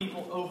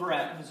over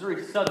at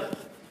Missouri Southern,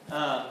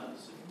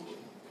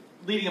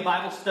 leading a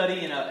Bible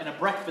study and a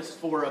breakfast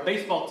for a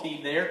baseball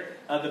team there.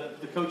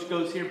 The coach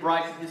goes here,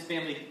 Bryce and his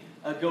family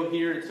go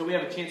here, and so we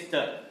have a chance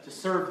to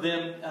serve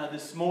them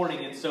this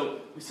morning, and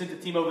so we sent the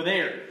team over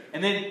there.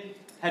 And then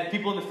had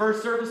people in the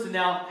first service, and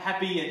now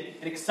happy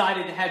and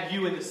excited to have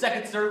you in the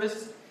second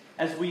service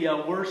as we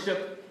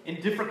worship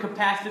in different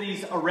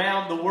capacities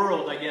around the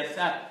world, I guess.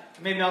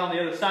 Maybe not on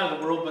the other side of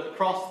the world, but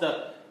across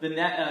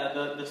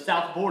the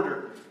south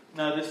border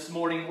this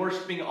morning,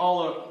 worshiping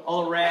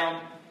all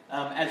around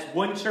as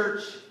one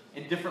church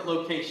in different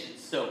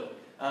locations. So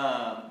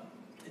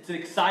it's an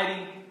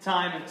exciting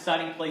time, an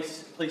exciting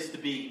place to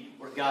be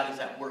where God is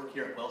at work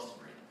here at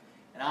Wellspring.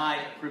 And I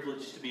am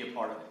privileged to be a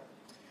part of it.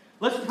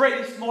 Let's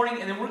pray this morning,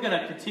 and then we're going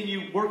to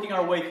continue working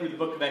our way through the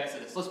book of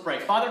Exodus. Let's pray.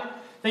 Father,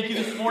 thank you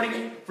this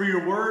morning for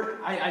your word.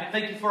 I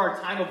thank you for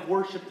our time of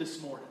worship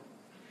this morning.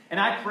 And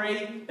I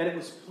pray that it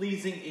was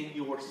pleasing in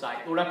your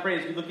sight. Lord, I pray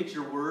as we look at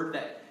your word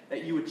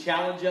that you would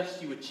challenge us,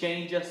 you would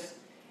change us.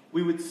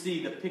 We would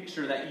see the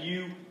picture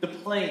the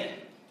plan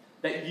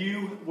that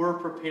you were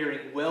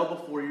preparing well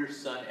before your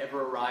son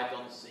ever arrived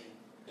on the scene.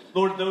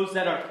 Lord, those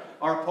that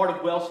are a part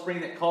of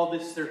Wellspring that call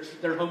this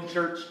their home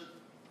church,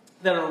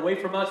 that are away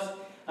from us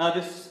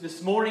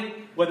this morning,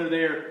 whether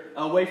they're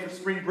away for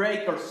spring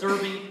break or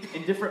serving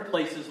in different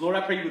places, Lord,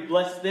 I pray you would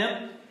bless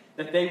them,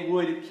 that they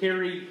would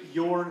carry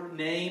your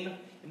name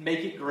and make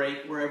it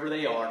great wherever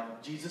they are. In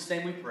Jesus'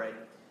 name we pray.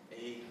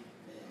 Amen.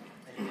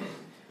 Amen.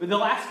 In the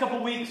last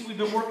couple weeks, we've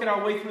been working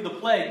our way through the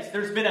plagues.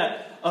 There's been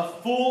a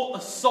full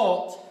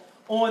assault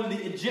on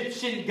the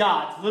Egyptian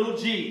gods, little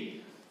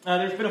g.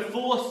 There's been a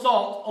full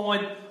assault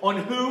on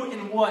who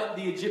and what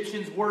the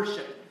Egyptians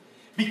worship.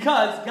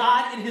 Because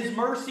God in His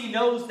mercy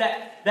knows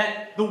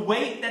that the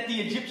weight that the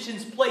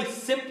Egyptians place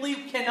simply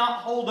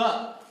cannot hold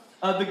up.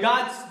 The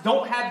gods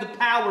don't have the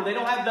power. They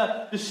don't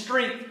have the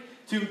strength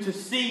to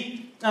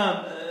see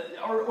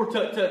or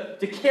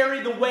to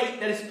carry the weight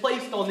that is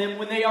placed on them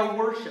when they are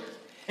worshipped.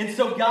 And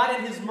so God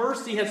in His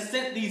mercy has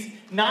sent these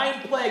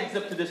 9 plagues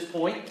up to this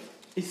point.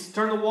 He's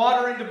turned the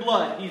water into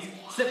blood. He's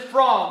sent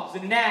frogs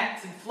and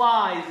gnats and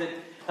flies.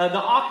 And the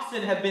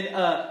oxen have been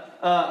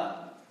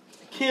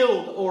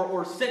killed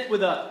or sent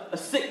with a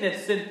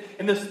sickness.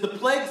 And the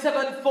plagues have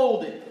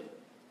unfolded.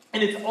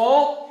 And it's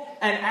all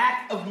an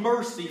act of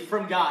mercy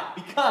from God.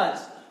 Because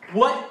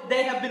what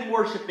they have been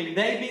worshiping,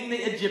 they being the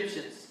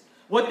Egyptians,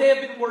 what they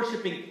have been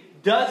worshiping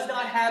does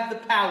not have the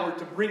power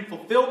to bring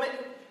fulfillment,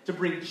 to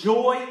bring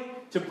joy,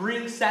 to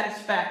bring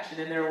satisfaction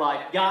in their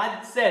life.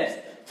 God says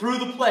through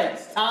the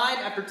plagues, time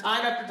after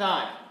time after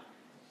time,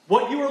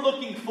 what you are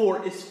looking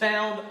for is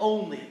found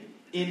only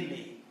in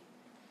me.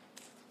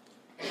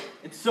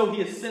 And so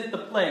He has sent the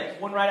plagues,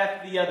 one right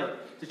after the other,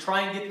 to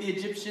try and get the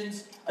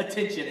Egyptians'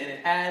 attention, and it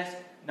has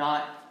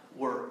not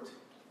worked.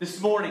 This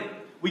morning,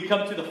 we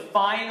come to the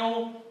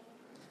final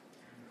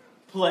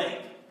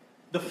plague,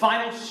 the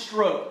final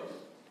stroke,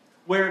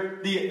 where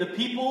the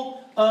people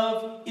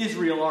of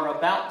Israel are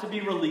about to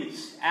be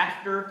released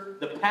after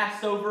the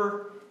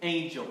Passover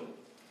angel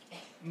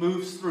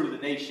moves through the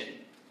nation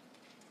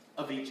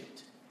of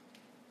Egypt.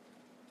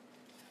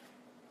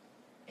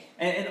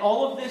 And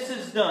all of this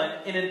is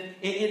done in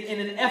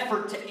an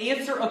effort to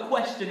answer a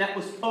question that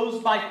was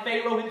posed by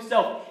Pharaoh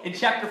himself. In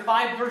chapter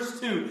 5, verse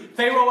 2,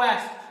 Pharaoh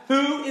asked,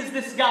 "Who is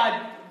this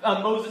God,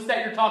 Moses,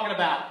 that you're talking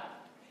about?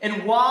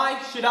 And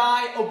why should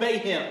I obey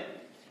him?"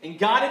 And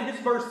God in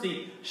His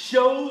mercy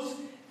shows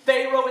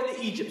Pharaoh and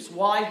the Egypts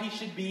why he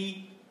should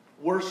be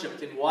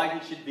worshipped and why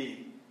he should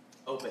be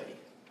obeyed.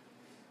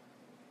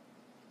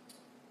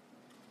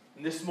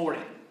 And this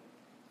morning,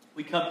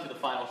 we come to the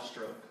final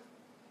stroke.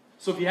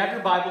 So if you have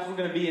your Bibles, we're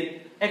going to be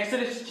in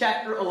Exodus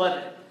chapter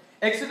 11.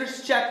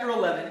 Exodus chapter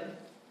 11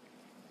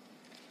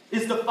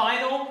 is the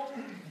final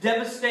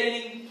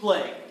devastating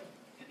plague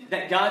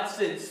that God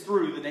sends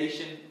through the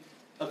nation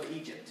of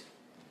Egypt.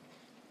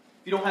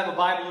 If you don't have a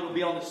Bible, it'll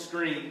be on the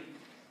screen.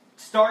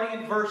 Starting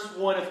in verse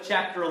 1 of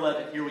chapter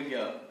 11, here we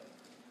go.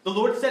 The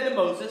Lord said to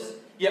Moses,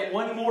 "Yet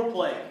one more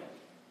plague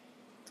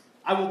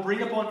I will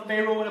bring upon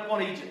Pharaoh and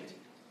upon Egypt.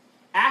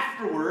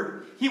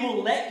 Afterward, he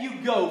will let you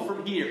go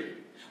from here.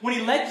 When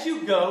he lets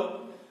you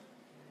go,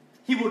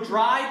 he will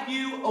drive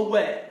you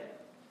away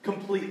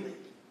completely.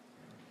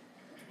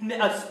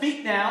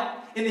 Speak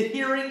now in the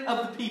hearing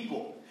of the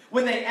people.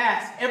 When they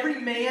ask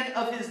every man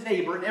of his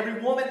neighbor and every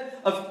woman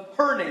of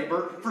her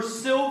neighbor for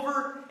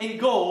silver and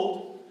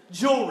gold,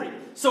 jewelry."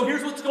 So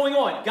here's what's going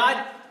on.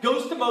 God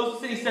goes to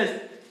Moses and He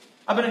says,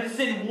 "I'm going to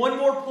send one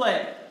more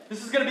plague.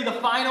 This is going to be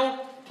the final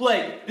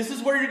plague. This is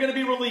where you're going to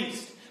be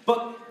released."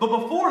 But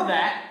before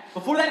that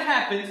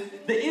happens,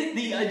 the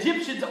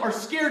Egyptians are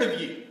scared of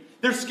you.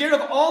 They're scared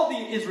of all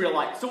the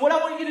Israelites. So what I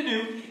want you to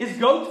do is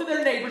go to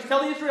their neighbors, tell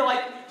the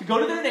Israelites to go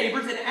to their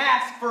neighbors and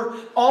ask for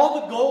all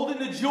the gold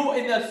and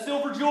the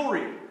silver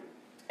jewelry.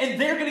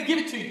 And they're going to give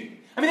it to you.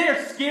 I mean, they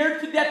are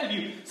scared to death of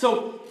you.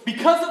 So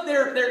because of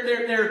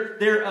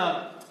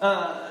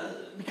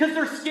because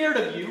they're scared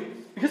of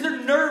you, because they're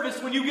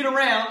nervous when you get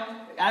around,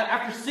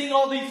 after seeing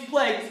all these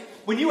plagues,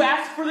 when you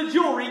ask for the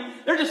jewelry,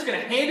 they're just going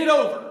to hand it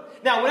over.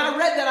 Now, when I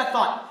read that, I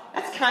thought,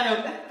 that's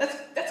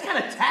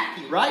kind of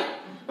tacky, right?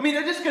 I mean,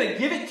 they're just going to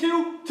give it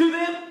to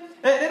them.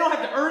 They don't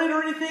have to earn it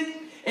or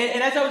anything.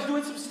 And as I was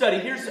doing some study,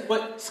 here's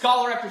what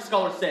scholar after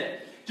scholar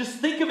said. Just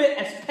think of it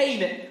as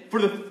payment for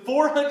the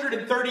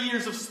 430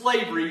 years of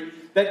slavery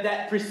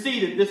that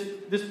preceded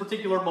this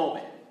particular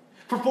moment.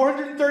 For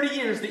 430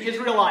 years, the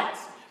Israelites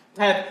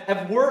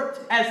have worked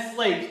as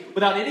slaves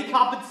without any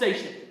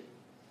compensation.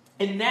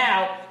 And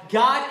now,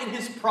 God in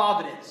His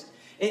providence,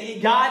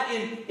 God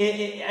in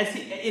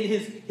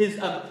His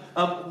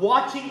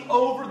watching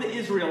over the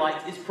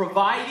Israelites is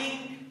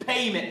providing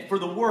payment for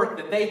the work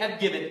that they have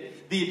given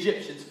the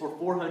Egyptians for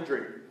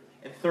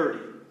 430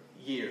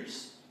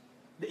 years.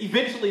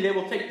 Eventually, they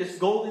will take this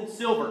gold and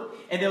silver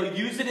and they'll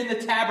use it in the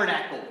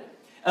tabernacle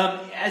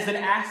as an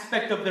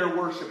aspect of their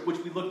worship, which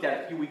we looked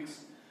at a few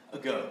weeks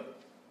ago.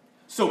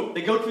 So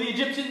they go to the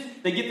Egyptians,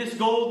 they get this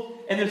gold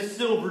and this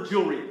silver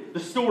jewelry. The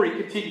story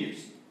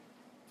continues.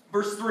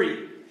 Verse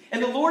 3,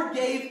 and the Lord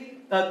gave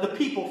the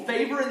people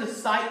favor in the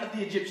sight of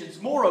the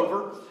Egyptians.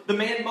 Moreover, the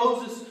man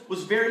Moses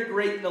was very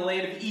great in the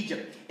land of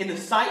Egypt, in the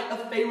sight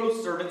of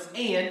Pharaoh's servants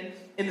and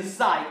in the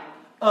sight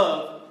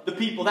of the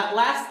people. That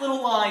last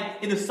little line,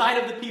 in the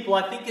sight of the people,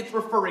 I think it's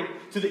referring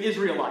to the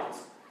Israelites.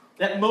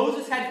 That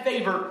Moses had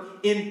favor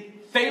in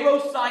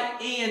Pharaoh's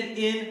sight and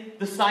in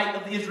the sight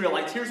of the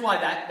Israelites. Here's why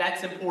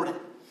that's important.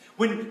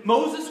 When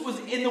Moses was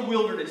in the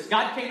wilderness,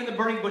 God came in the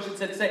burning bush and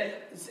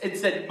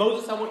said,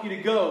 Moses, I want you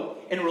to go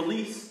and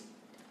release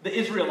the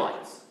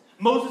Israelites.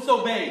 Moses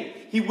obeyed.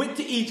 He went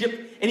to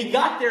Egypt and he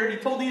got there and he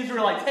told the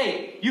Israelites,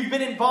 hey, you've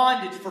been in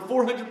bondage for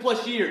 400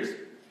 plus years.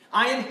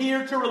 I am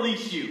here to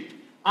release you.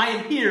 I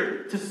am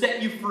here to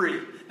set you free.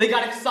 They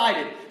got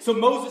excited. So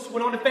Moses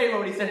went on to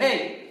Pharaoh and he said,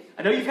 hey,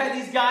 I know you've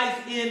had these guys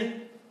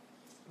in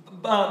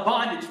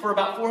bondage for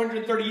about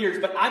 430 years,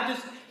 but I'm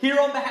just here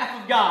on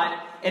behalf of God,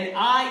 and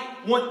I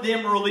want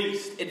them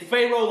released. And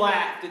Pharaoh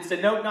laughed and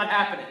said, no, not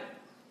happening.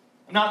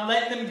 I'm not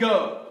letting them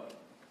go.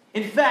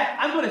 In fact,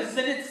 I'm going to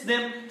sentence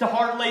them to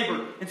hard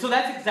labor. And so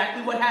that's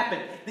exactly what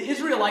happened. The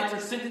Israelites are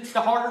sentenced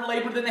to harder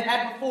labor than they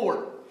had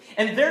before.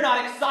 And they're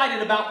not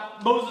excited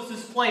about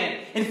Moses'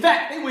 plan. In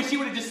fact, they wish he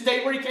would have just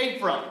stayed where he came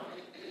from.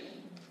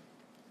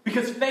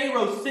 Because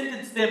Pharaoh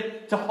sentenced them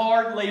to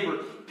hard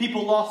labor.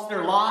 People lost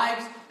their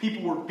lives.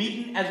 People were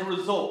beaten as a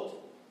result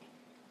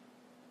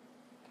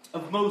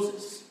of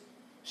Moses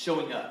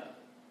showing up.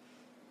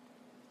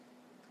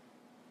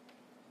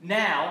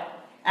 Now,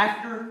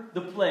 after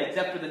the plagues,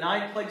 after the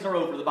 9 plagues are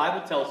over, the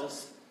Bible tells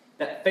us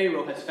that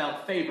Pharaoh has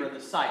found favor in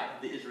the sight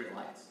of the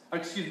Israelites.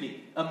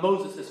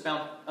 Moses has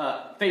found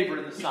favor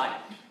in the sight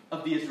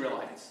of the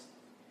Israelites.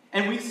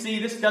 And we see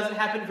this doesn't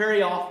happen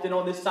very often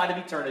on this side of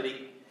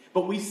eternity,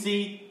 but we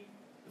see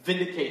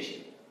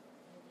vindication.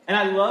 And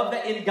I love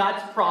that in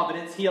God's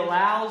providence, He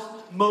allows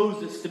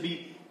Moses to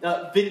be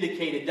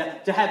vindicated,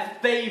 to have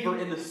favor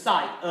in the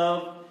sight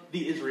of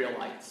the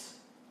Israelites.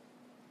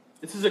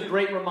 This is a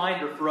great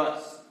reminder for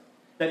us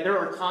that there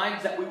are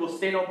times that we will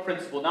stand on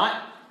principle,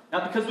 not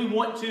because we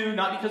want to,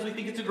 not because we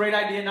think it's a great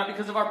idea, not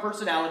because of our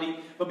personality,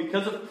 but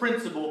because of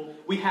principle,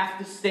 we have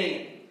to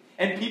stand.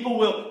 And people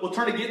will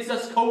turn against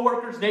us,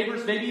 co-workers,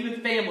 neighbors, maybe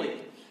even family.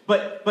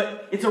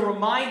 But it's a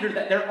reminder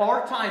that there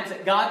are times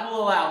that God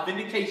will allow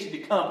vindication to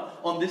come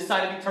on this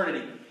side of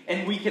eternity.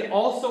 And we can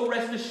also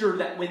rest assured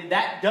that when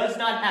that does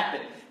not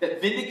happen,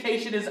 that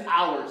vindication is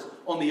ours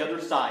on the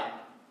other side.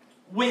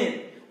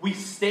 When we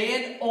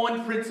stand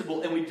on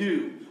principle and we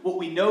do what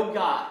we know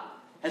God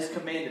has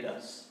commanded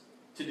us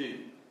to do.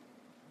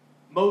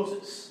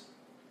 Moses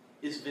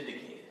is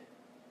vindicated.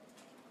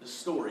 The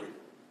story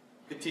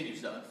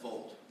continues to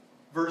unfold.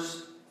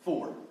 Verse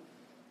 4.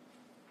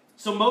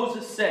 So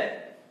Moses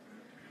said,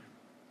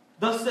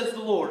 thus says the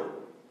Lord,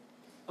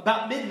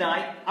 about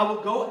midnight I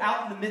will go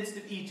out in the midst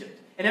of Egypt,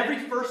 and every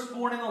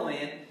firstborn in the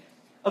land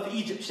of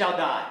Egypt shall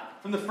die,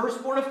 from the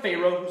firstborn of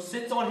Pharaoh who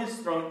sits on his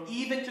throne,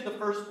 even to the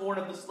firstborn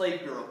of the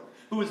slave girl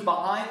who is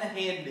behind the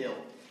handmill,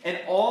 and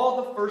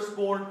all the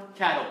firstborn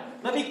cattle.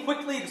 Let me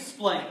quickly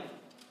explain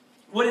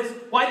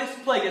why this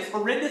plague, as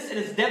horrendous and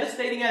as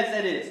devastating as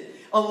it is,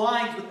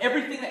 aligns with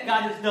everything that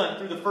God has done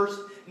through the first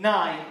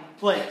 9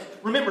 plagues.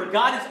 Remember,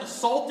 God is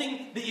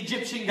assaulting the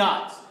Egyptian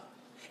gods.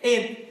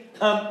 And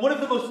one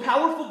of the most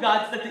powerful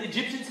gods that the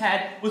Egyptians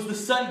had was the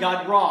sun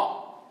god Ra.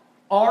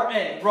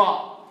 R-A,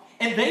 Ra.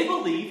 And they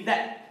believed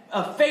that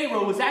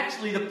Pharaoh was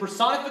actually the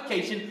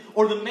personification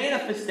or the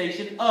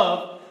manifestation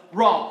of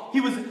Ra.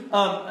 He was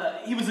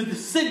a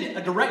descendant,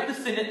 a direct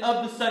descendant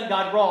of the sun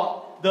god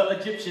Ra, the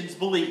Egyptians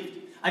believed.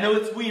 I know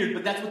it's weird,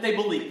 but that's what they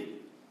believed.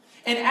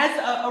 And as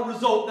a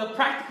result, the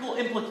practical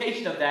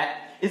implication of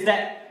that is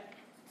that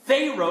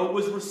Pharaoh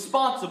was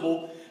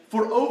responsible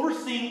for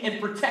overseeing and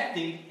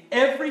protecting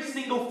every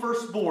single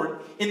firstborn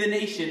in the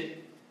nation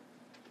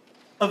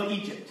of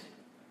Egypt.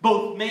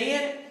 Both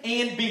man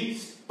and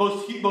beast,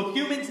 both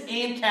humans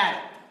and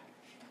cattle.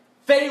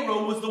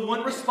 Pharaoh was the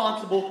one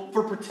responsible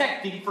for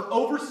protecting, for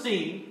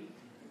overseeing,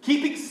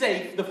 keeping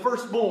safe the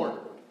firstborn,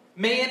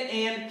 man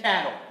and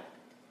cattle.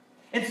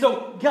 And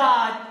so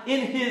God,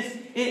 in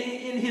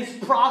his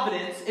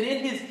providence and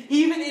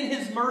even in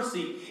his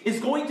mercy, is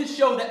going to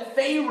show that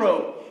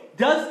Pharaoh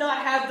does not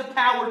have the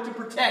power to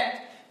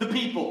protect the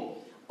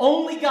people.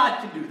 Only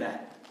God can do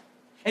that.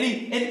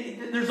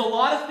 And there's a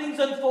lot of things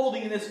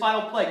unfolding in this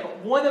final plague, but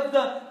one of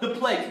the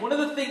plagues, one of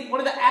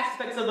the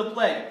aspects of the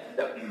plague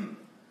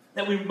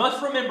that we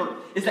must remember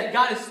is that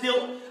God is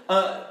still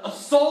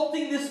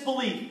assaulting this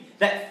belief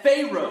that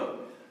Pharaoh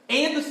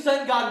and the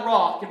sun god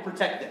Ra can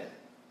protect them.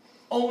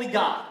 Only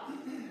God,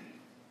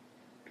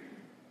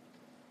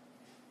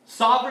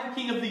 sovereign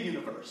King of the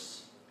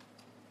universe,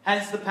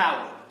 has the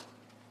power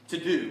to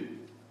do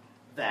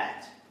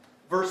that.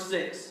 Verse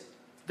 6,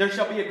 there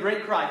shall be a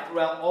great cry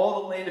throughout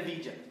all the land of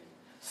Egypt,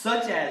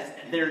 such as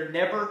there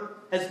never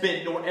has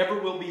been nor ever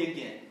will be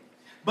again.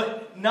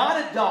 But not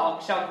a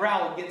dog shall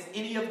growl against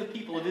any of the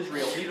people of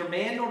Israel, neither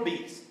man nor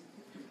beast,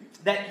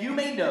 that you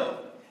may know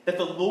that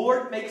the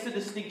Lord makes a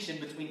distinction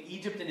between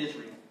Egypt and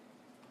Israel.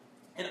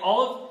 And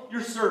all of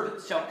your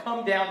servants shall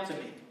come down to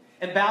me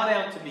and bow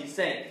down to me,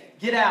 saying,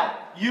 get out,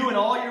 you and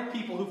all your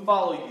people who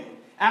follow you.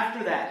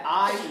 After that,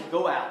 I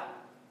will go out.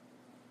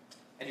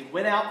 And he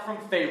went out from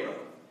Pharaoh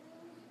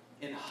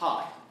in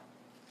hot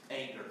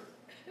anger.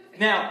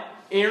 Now,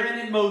 Aaron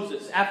and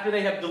Moses, after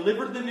they have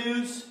delivered the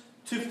news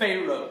to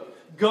Pharaoh,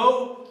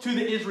 go to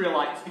the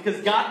Israelites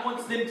because God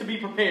wants them to be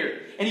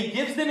prepared. And he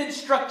gives them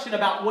instruction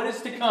about what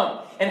is to come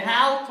and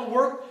how to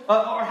work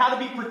or how to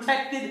be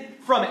protected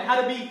from it, how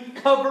to be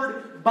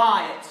covered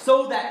by it,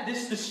 so that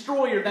this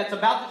destroyer that's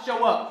about to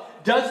show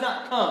up does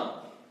not come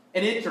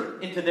and enter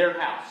into their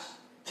house,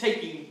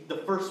 taking the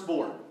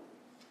firstborn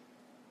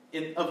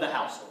of the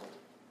household.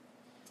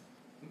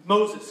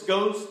 Moses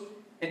goes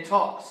and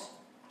talks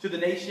to the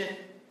nation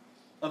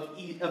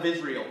of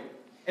Israel.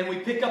 And we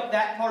pick up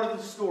that part of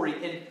the story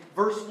in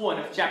verse 1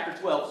 of chapter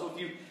 12. So if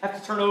you have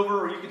to turn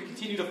over or you can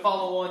continue to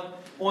follow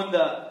on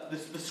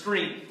the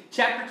screen.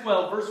 Chapter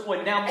 12, verse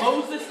 1. Now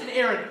Moses and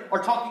Aaron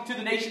are talking to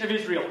the nation of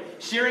Israel,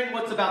 sharing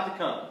what's about to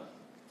come.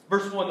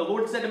 Verse 1. The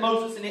Lord said to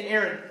Moses and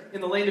Aaron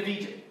in the land of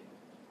Egypt,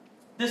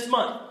 this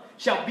month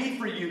shall be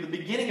for you the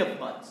beginning of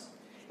months.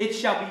 It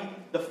shall be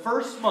the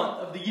first month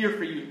of the year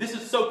for you. This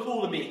is so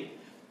cool to me.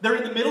 They're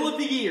in the middle of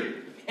the year.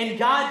 And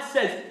God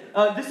says,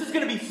 this is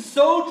going to be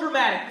so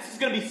dramatic. This is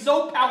going to be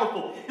so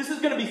powerful. This is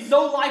going to be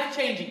so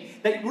life-changing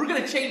that we're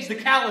going to change the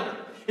calendar.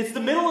 It's the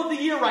middle of the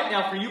year right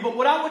now for you, but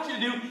what I want you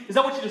to do is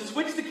I want you to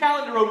switch the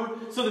calendar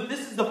over so that this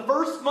is the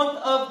first month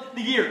of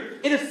the year.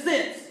 In a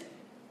sense,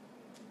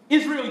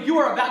 Israel, you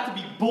are about to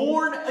be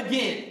born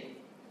again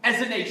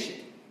as a nation.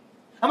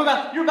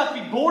 You're about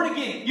to be born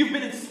again. You've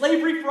been in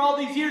slavery for all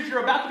these years.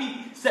 You're about to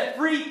be set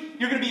free.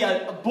 You're going to be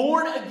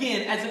born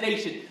again as a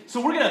nation. So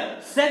we're going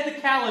to set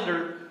the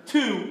calendar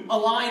to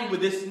align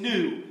with this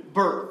new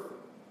birth.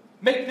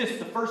 Make this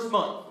the first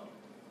month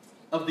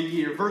of the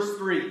year. Verse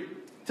 3.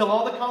 Tell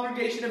all the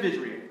congregation of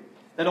Israel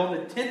that on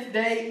the 10th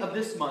day of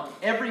this month,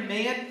 every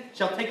man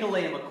shall take a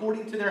lamb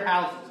according to their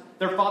houses,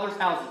 their father's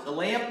houses, a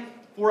lamb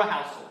for a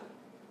household.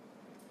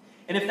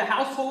 And if the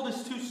household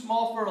is too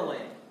small for a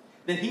lamb,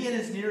 then he and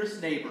his nearest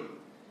neighbor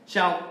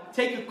shall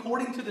take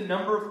according to the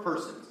number of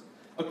persons,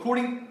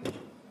 according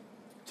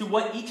to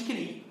what each can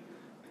eat,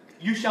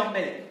 you shall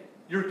make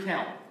your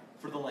count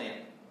for the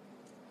lamb.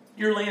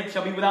 Your lamb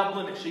shall be without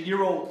blemish, a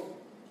year old.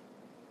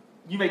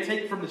 You may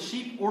take from the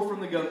sheep or from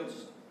the goats,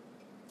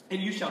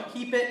 and you shall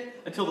keep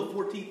it until the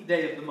 14th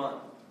day of the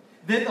month.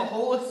 Then the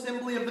whole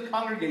assembly of the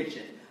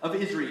congregation of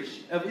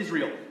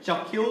Israel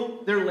shall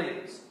kill their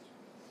lambs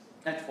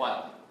at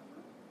twilight.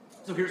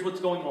 So here's what's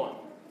going on.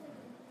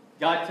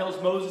 God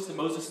tells Moses, and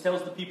Moses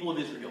tells the people of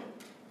Israel,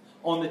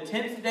 on the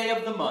 10th day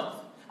of the month,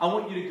 I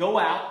want you to go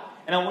out,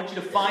 and I want you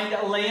to find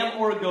a lamb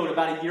or a goat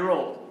about a year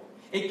old.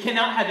 It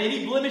cannot have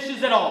any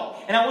blemishes at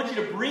all. And I want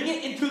you to bring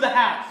it into the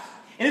house.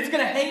 And it's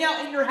going to hang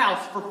out in your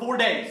house for 4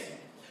 days.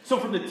 So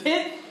from the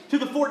 10th to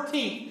the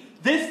 14th,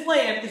 this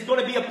lamb is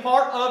going to be a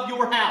part of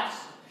your house.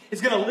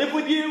 It's going to live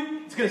with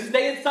you. It's going to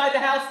stay inside the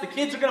house. The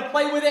kids are going to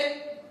play with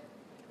it.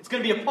 It's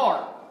going to be a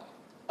part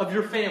of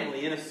your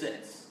family in a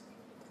sense.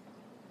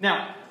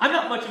 Now, I'm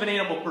not much of an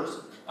animal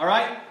person, all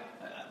right?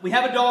 We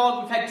have a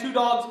dog. We've had 2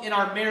 dogs in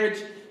our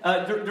marriage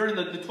during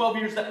the 12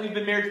 years that we've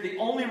been married. The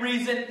only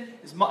reason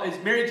is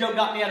Mary Jo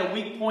got me at a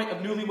weak point of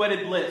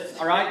newlywed bliss,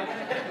 all right?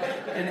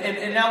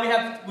 And now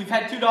we've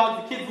had 2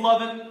 dogs. The kids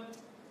love him.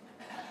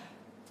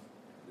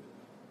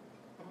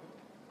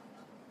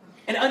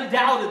 And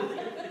undoubtedly,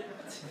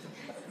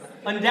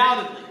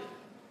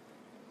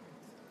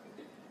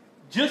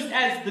 just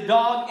as the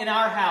dog in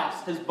our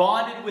house has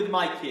bonded with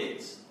my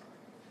kids,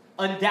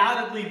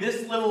 undoubtedly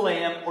this little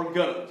lamb or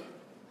goat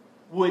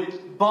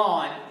would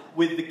bond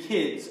with the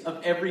kids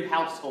of every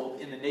household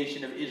in the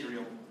nation of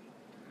Israel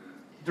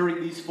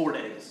during these 4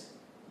 days.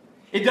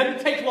 It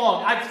doesn't take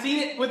long. I've seen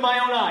it with my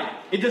own eye.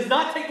 It does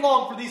not take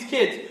long for these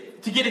kids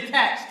to get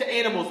attached to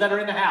animals that are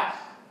in the house.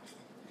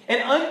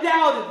 And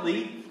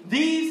undoubtedly,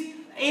 these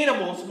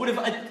animals would have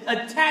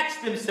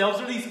attached themselves,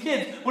 or these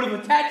kids would have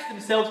attached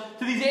themselves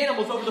to these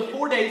animals over the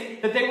 4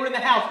 days that they were in the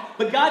house.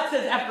 But God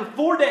says after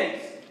 4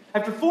 days,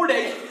 After 4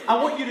 days,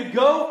 I want you to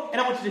go and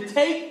I want you to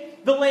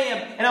take the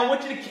lamb and I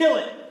want you to kill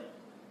it.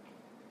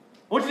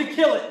 I want you to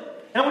kill it.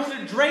 And I want you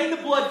to drain the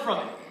blood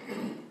from it.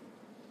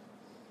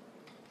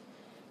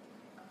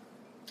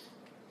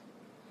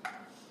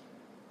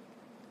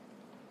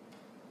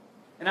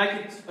 And I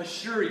can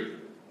assure you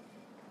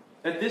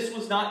that this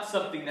was not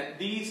something that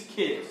these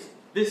kids,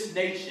 this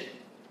nation,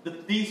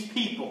 these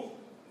people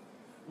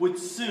would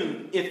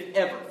soon, if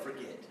ever,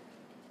 forget.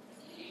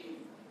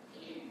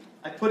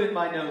 I put in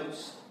my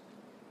notes.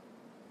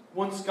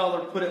 One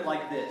scholar put it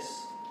like this.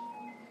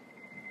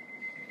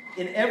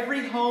 In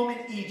every home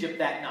in Egypt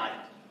that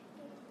night,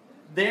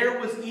 there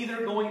was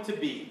either going to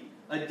be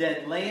a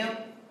dead lamb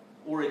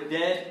or a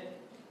dead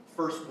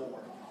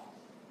firstborn.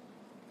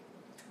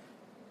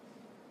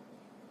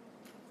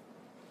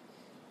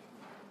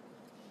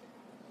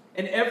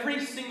 And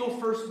every single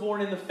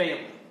firstborn in the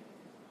family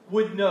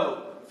would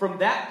know from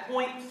that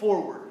point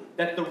forward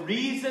that the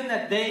reason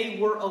that they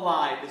were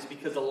alive is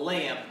because a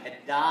lamb had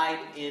died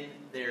in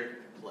their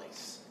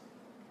place.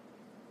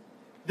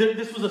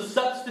 This was a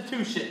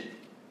substitution.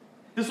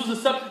 This was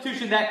a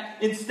substitution that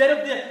instead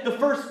of the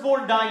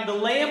firstborn dying, the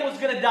lamb was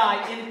going to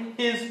die in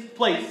his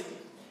place.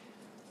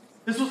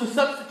 This was a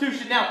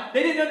substitution. Now,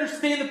 they didn't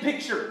understand the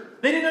picture.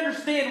 They didn't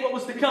understand what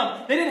was to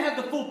come. They didn't have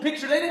the full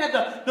picture. They didn't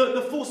have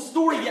the full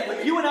story yet,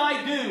 but you and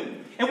I do.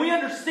 And we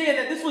understand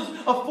that this was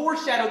a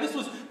foreshadow. This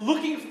was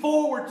looking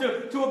forward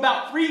to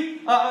about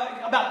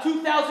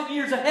 2,000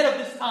 years ahead of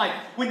this time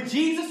when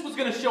Jesus was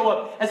going to show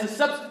up as a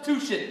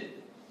substitution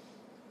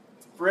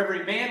for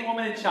every man,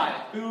 woman, and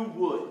child who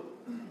would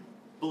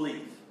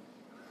believe.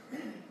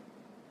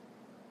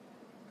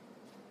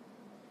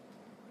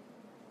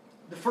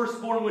 The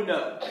firstborn would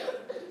know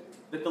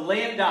that the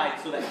lamb died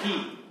so that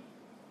he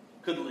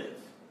could live.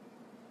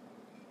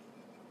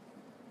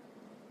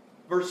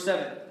 Verse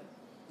 7,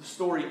 the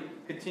story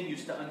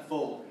continues to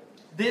unfold.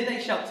 Then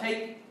they shall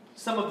take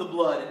some of the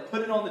blood and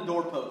put it on the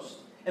doorpost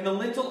and the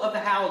lintel of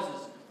the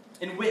houses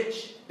in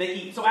which they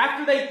eat. So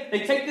after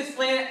they take this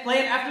lamb,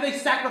 after they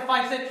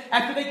sacrifice it,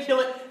 after they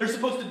kill it, they're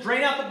supposed to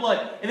drain out the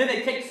blood. And then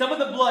they take some of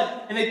the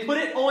blood and they put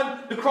it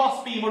on the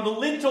crossbeam or the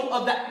lintel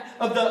of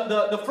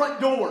the front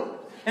door.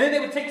 And then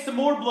they would take some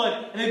more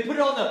blood and they put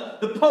it on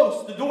the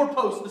post, the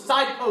doorpost, the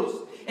side post,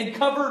 and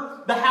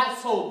cover the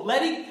household,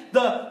 letting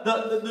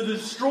the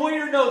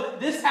destroyer know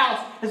that this house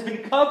has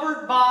been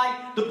covered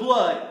by the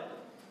blood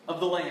of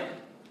the lamb.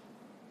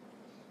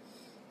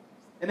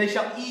 And they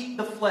shall eat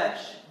the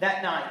flesh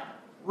that night,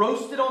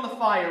 roasted on the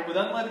fire with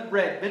unleavened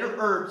bread, bitter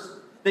herbs,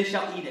 they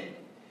shall eat it.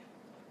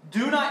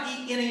 Do not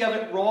eat any of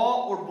it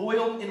raw or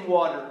boiled in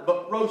water,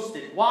 but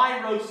roasted.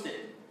 Why roasted?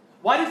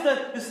 Why does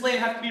this lamb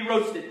have to be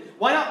roasted?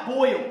 Why not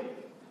boiled?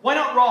 Why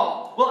not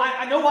raw? Well,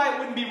 I know why it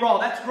wouldn't be raw.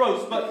 That's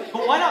gross. But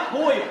why not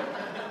boiled?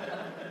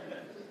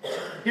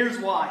 Here's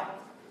why.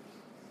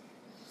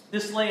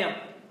 This lamb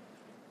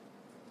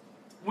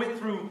went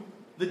through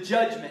the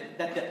judgment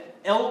that the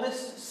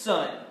eldest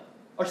son,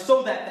 or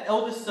so that the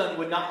eldest son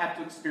would not have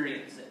to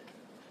experience it.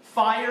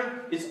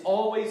 Fire is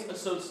always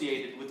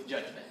associated with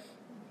judgment.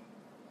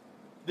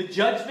 The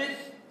judgment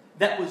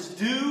that was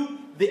due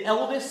the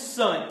eldest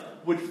son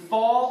would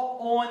fall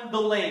on the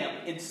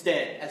lamb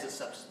instead as a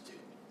substitute.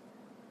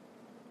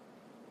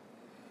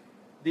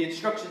 The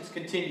instructions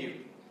continue.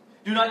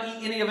 Do not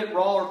eat any of it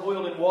raw or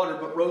boiled in water,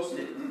 but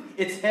roasted,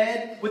 its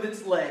head with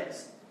its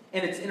legs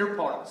and its inner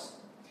parts.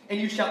 And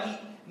you shall eat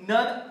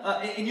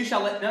and you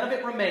shall let none of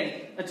it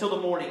remain until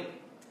the morning.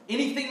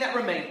 Anything that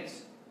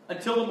remains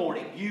until the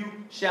morning, you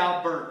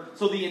shall burn.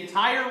 So the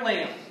entire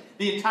lamb,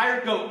 the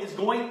entire goat, is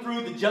going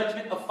through the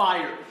judgment of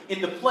fire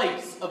in the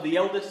place of the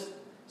eldest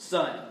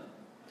son.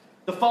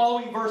 The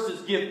following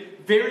verses give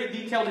very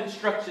detailed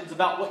instructions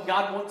about what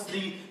God wants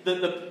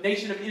the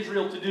nation of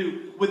Israel to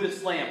do with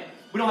this lamb.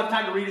 We don't have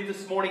time to read it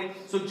this morning,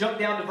 so jump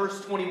down to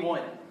verse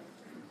 21.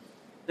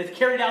 They've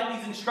carried out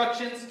these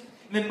instructions,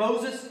 and then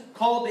Moses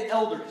called the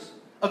elders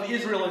of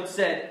Israel and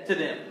said to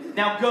them,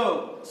 now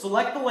go,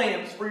 select the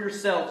lambs for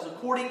yourselves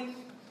according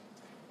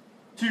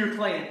to your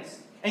clans,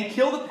 and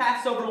kill the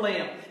Passover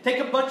lamb. Take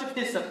a bunch of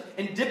hyssop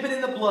and dip it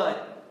in the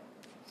blood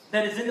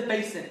that is in the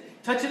basin.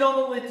 Touch it on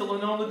the lintel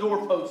and on the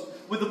doorpost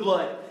with the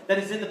blood that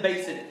is in the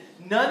basin.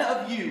 None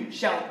of you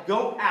shall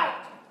go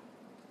out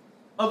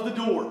of the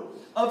door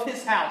of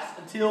his house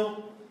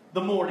until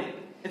the morning.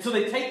 And so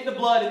they take the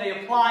blood and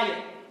they apply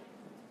it.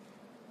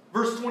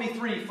 Verse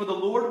 23, for the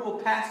Lord will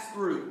pass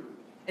through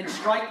and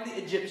strike the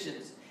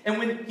Egyptians. And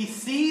when he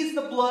sees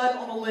the blood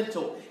on the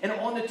lintel and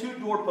on the two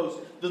doorposts,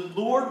 the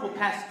Lord will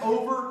pass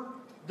over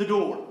the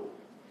door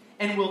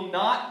and will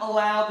not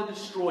allow the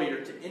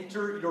destroyer to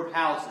enter your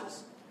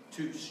houses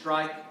to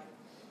strike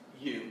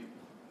you.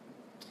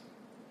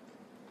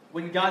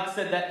 When God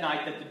said that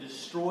night that the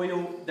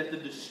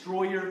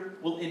destroyer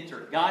will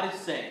enter, God is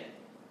saying,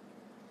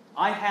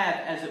 I have,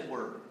 as it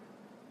were,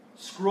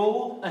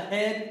 scrolled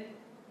ahead,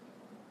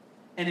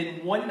 and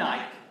in one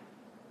night,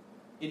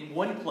 in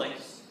one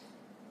place,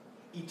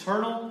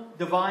 eternal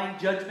divine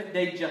judgment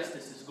day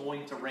justice is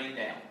going to rain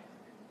down.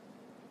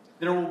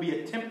 There will be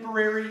a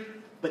temporary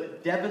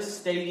but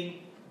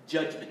devastating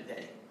judgment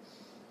day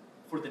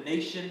for the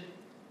nation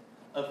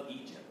of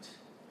Egypt.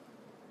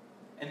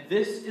 And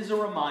this is a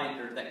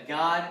reminder that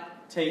God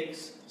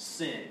takes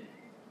sin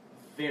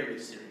very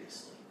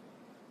seriously.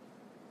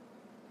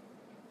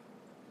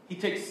 He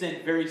takes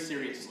sin very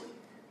seriously.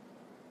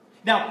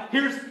 Now,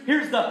 here's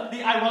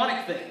the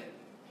ironic thing.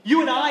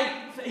 You and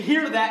I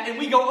hear that and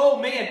we go, oh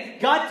man,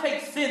 God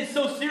takes sin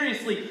so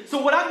seriously.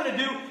 So what I'm going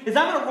to do is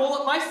I'm going to roll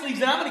up my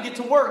sleeves and I'm going to get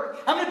to work.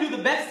 I'm going to do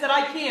the best that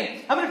I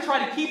can. I'm going to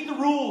try to keep the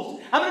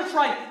rules. I'm going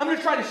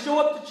to try to show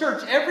up to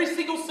church every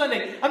single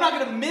Sunday. I'm not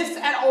going to miss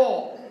at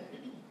all.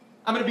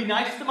 I'm going to be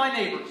nice to my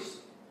neighbors.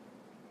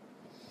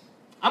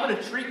 I'm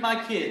going to treat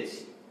my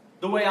kids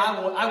the way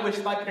I wish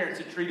my parents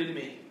had treated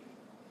me.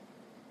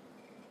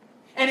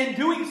 And in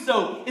doing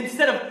so,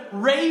 instead of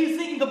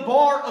raising the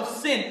bar of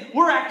sin,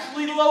 we're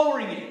actually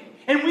lowering it.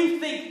 And we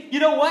think, you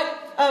know what?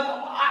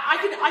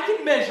 I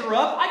can measure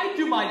up. I can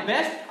do my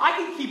best. I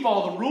can keep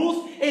all the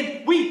rules.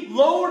 And we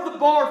lower the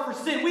bar for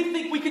sin. We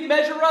think we can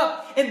measure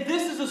up. And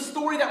this is a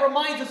story that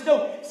reminds us,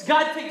 no,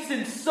 God takes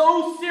sin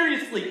so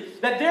seriously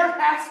that there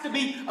has to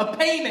be a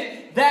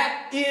payment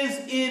that is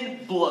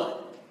in blood.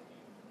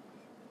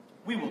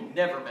 We will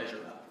never measure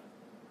up.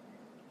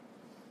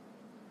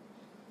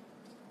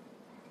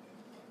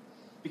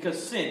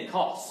 Because sin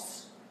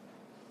costs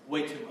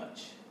way too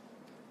much.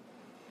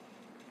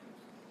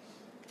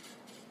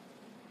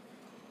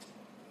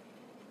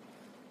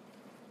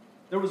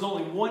 There was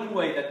only one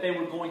way that they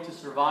were going to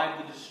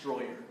survive the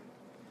destroyer.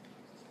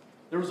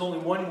 There was only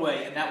one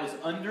way, and that was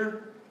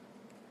under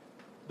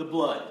the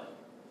blood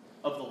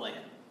of the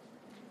Lamb.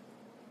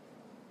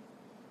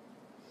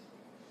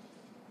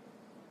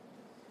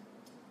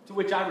 To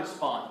which I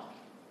respond,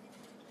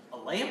 a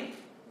lamb?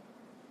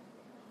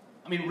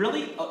 I mean,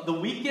 really? The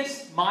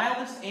weakest,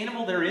 mildest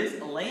animal there is,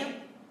 a lamb?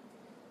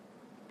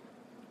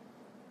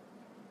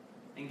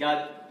 And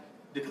God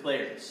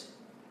declares,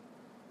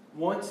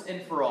 once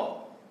and for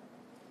all,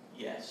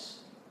 yes.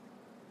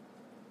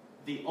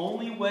 The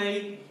only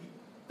way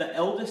the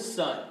eldest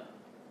son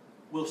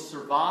will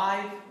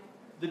survive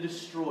the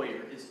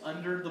destroyer is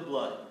under the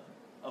blood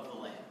of the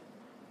Lamb.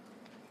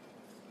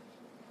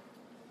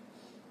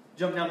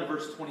 Jump down to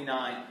verse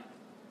 29.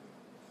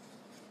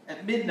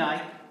 At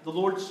midnight, the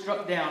Lord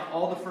struck down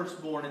all the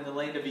firstborn in the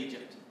land of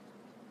Egypt.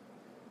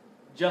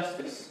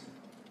 Justice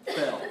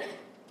fell.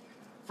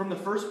 From the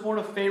firstborn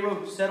of Pharaoh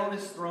who sat on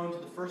his throne to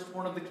the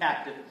firstborn of the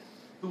captive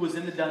who was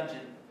in the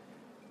dungeon,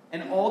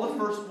 and all the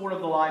firstborn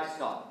of the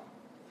livestock.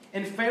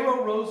 And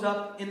Pharaoh rose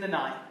up in the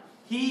night,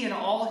 he and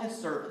all his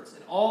servants,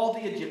 and all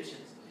the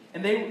Egyptians.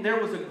 And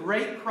there was a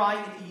great cry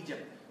in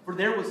Egypt, for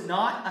there was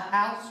not a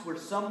house where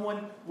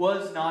someone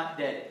was not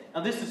dead.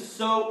 Now this is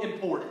so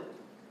important.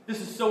 This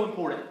is so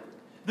important.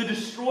 The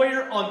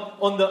destroyer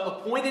on the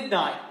appointed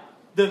night,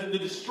 the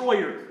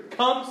destroyer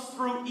comes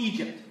through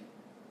Egypt.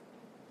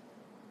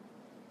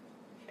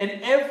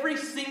 And every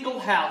single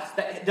house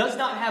that does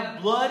not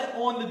have blood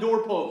on the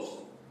doorpost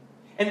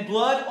and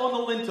blood on the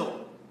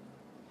lintel,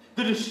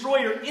 the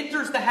destroyer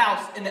enters the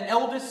house and the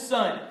eldest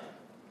son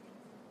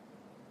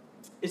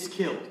is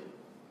killed.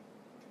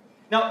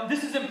 Now,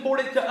 this is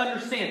important to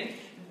understand.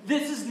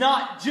 This is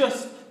not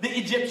just the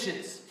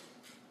Egyptians.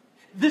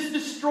 This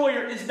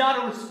destroyer is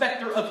not a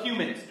respecter of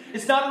humans.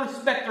 It's not a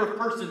respecter of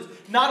persons.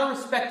 Not a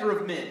respecter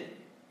of men.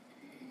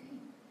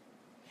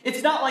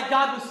 It's not like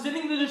God was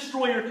sending the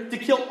destroyer to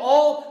kill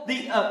all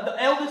the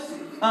eldest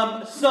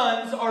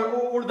sons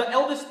or the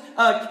eldest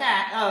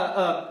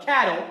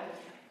cattle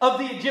of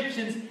the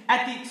Egyptians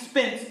at the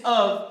expense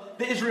of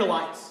the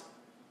Israelites.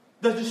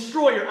 The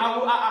destroyer,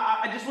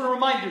 I just want to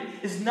remind you,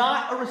 is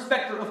not a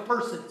respecter of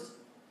persons.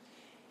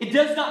 It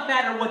does not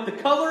matter what the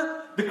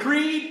color, the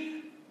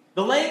creed,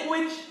 the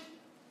language,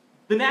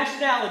 the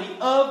nationality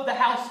of the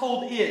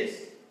household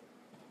is.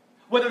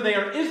 Whether they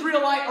are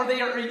Israelite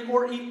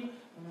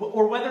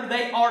or whether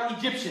they are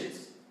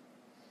Egyptians.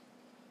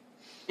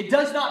 It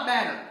does not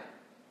matter.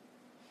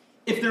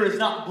 If there is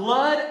not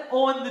blood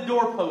on the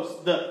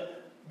doorpost, the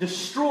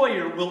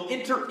destroyer will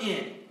enter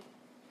in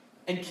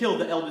and kill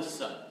the eldest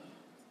son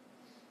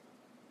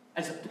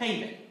as a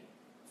payment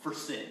for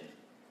sin.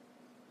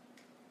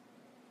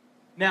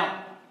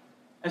 Now,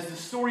 as the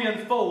story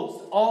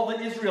unfolds, all the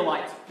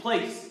Israelites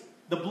place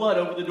the blood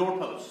over the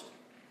doorpost,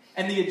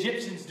 and the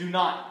Egyptians do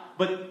not.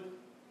 But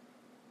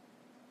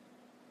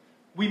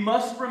we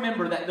must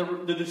remember that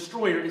the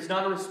destroyer is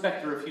not a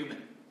respecter of human.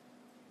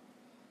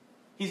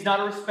 He's not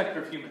a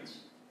respecter of humans.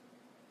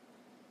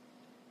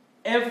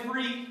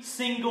 Every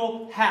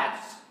single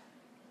house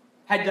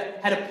had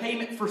a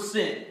payment for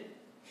sin.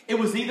 It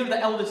was either the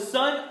eldest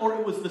son or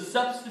it was the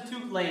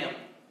substitute lamb.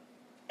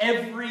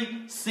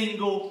 Every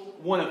single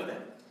one of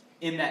them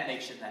in that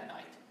nation that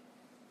night.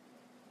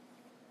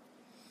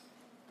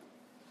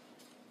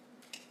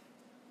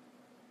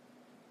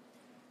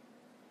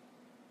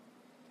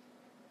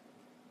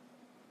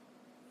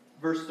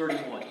 Verse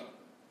 31.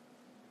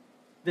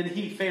 Then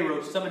he,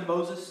 Pharaoh, summoned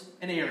Moses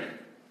and Aaron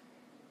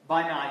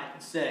by night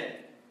and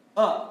said,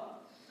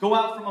 "Up, go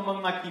out from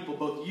among my people,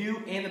 both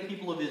you and the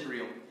people of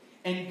Israel,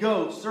 and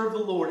go serve the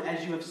Lord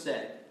as you have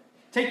said.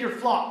 Take your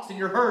flocks and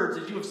your herds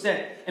as you have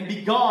said, and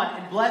be gone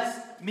and bless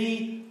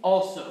me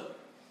also.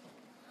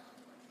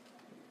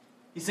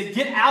 He said,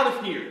 get out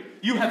of here.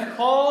 You have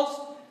caused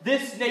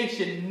this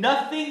nation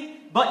nothing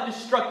but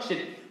destruction.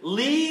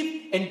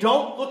 Leave and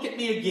don't look at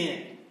me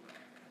again.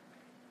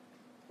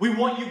 We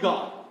want you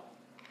gone.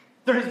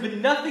 There has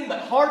been nothing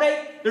but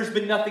heartache. There's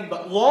been nothing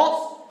but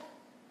loss.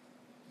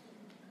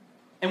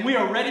 And we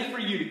are ready for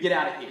you to get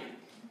out of here.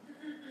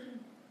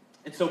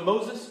 And so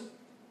Moses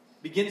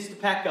begins to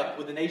pack up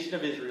with the nation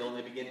of Israel, and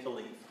they begin to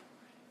leave.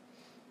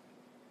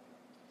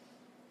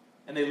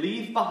 And they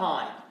leave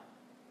behind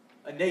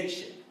a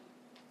nation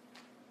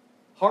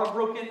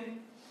heartbroken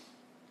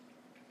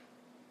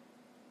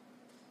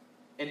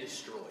and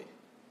destroyed.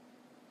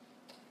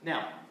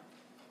 Now,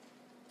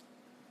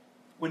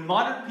 when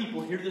modern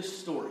people hear this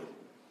story,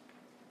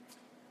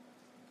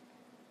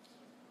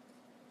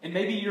 and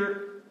maybe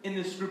you're in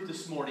this group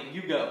this morning,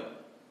 you go,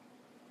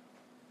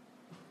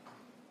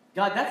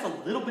 God, that's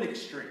a little bit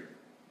extreme.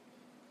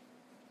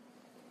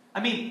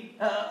 I mean,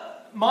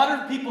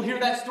 modern people hear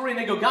that story and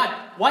they go, God,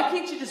 why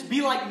can't you just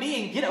be like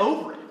me and get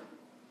over it?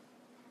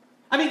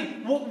 I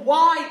mean,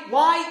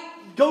 why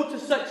go to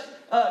such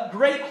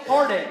great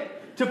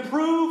heartache to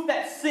prove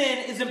that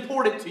sin is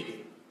important to you?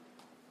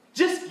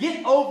 Just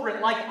get over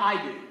it like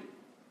I do.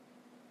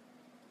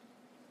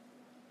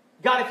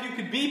 God, if you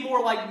could be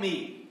more like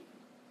me,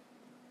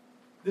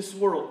 this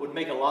world would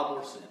make a lot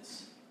more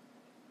sense.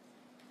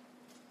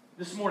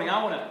 This morning,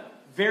 I want to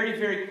very,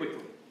 very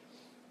quickly,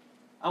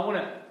 I want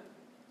to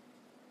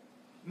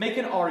make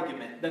an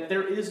argument that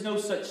there is no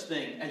such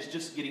thing as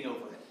just getting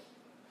over it.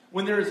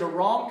 When there is a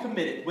wrong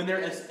committed, when there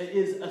is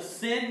a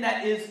sin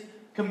that is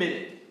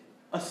committed,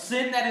 a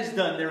sin that is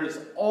done, there is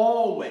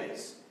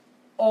always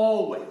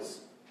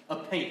a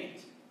payment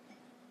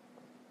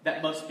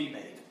that must be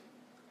made.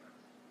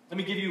 Let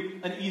me give you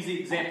an easy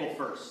example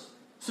first.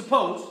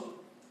 Suppose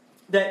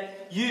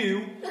that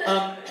you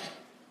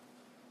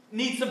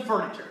need some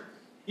furniture.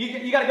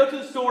 You got to go to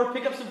the store,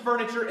 pick up some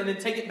furniture, and then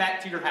take it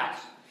back to your house.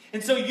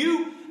 And so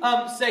you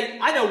say,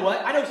 I know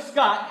what? I know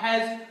Scott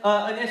has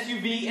an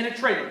SUV and a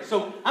trailer,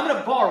 so I'm going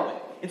to borrow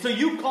it. And so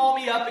you call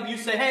me up and you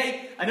say,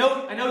 hey, I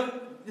know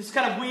this is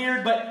kind of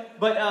weird,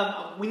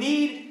 but we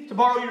need to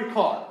borrow your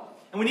car.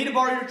 And we need to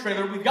borrow your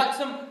trailer. We've got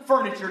some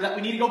furniture that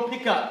we need to go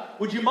pick up.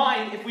 Would you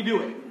mind if we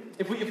do it?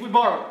 If we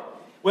borrow it?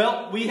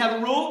 Well, we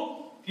have a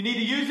rule. If you need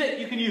to use it,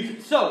 you can use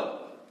it. So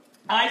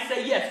I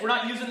say, yes, we're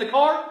not using the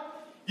car.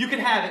 You can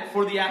have it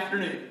for the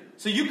afternoon.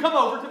 So you come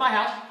over to my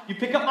house, you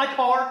pick up my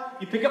car,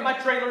 you pick up my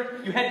trailer,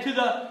 you head to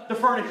the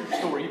furniture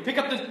store. You pick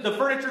up the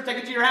furniture, take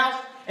it to your house,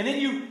 and then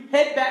you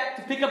head back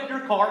to pick up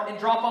your car and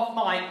drop off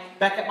mine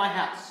back at my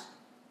house.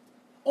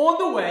 On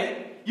the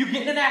way, you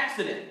get in an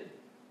accident.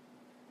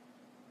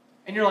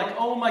 And you're like,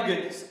 oh my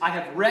goodness, I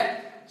have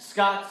wrecked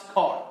Scott's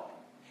car.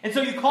 And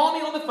so you call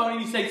me on the phone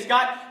and you say,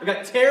 Scott, I've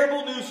got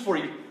terrible news for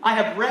you. I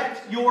have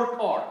wrecked your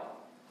car.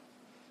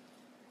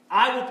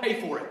 I will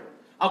pay for it.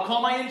 I'll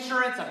call my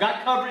insurance. I've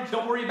got coverage.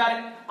 Don't worry about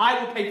it.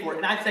 I will pay for it.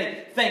 And I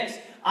say, thanks.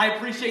 I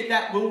appreciate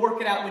that. We'll work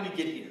it out when you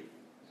get here.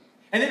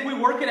 And then we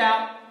work it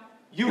out.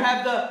 You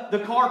have the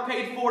car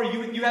paid for.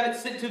 You have it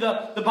sent to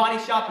the body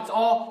shop. It's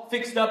all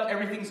fixed up.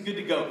 Everything's good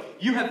to go.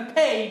 You have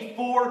paid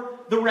for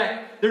the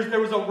wreck. There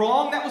was a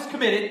wrong that was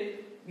committed.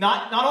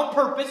 Not on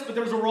purpose, but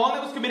there was a wrong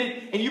that was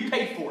committed, and you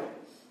paid for it.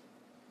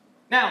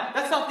 Now,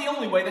 that's not the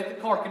only way that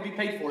the car can be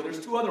paid for.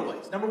 There's two other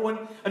ways. Number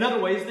one, another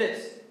way is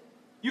this.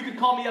 You can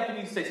call me up and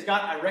you can say,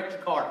 Scott, I wrecked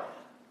your car.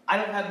 I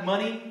don't have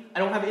money. I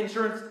don't have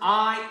insurance.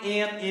 I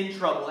am in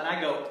trouble. And I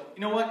go,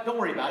 you know what? Don't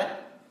worry about it.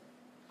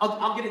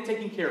 I'll get it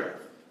taken care of.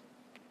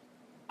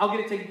 I'll get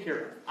it taken care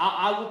of.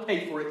 I will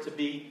pay for it to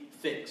be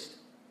fixed.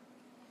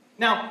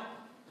 Now,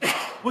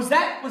 was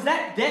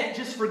that debt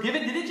just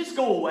forgiven? Did it just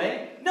go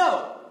away?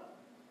 No.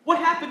 What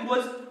happened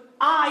was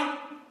I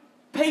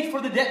paid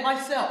for the debt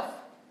myself.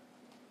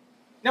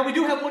 Now, we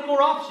do have one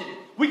more option.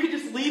 We could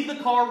just leave the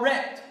car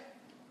wrecked.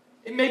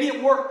 Maybe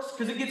it works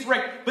because it gets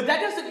wrecked. But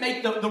that doesn't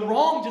make the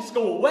wrong just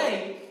go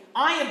away.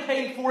 I am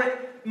paying for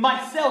it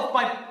myself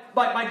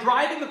by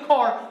driving the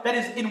car that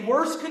is in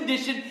worse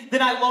condition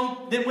than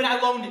when I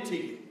loaned it to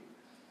you.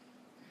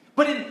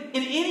 But in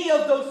any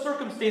of those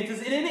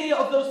circumstances, in any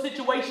of those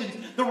situations,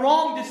 the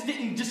wrong just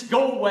didn't just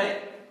go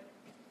away.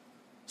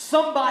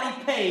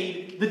 Somebody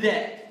paid the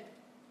debt.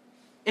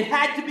 It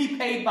had to be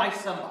paid by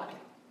somebody.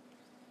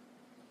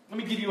 Let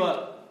me give you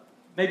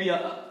maybe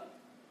a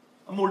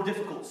more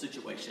difficult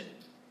situation.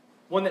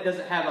 One that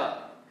doesn't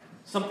have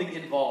something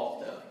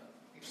involved,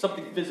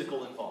 something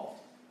physical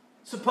involved.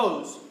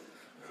 Suppose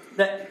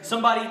that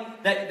somebody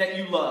that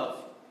you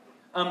love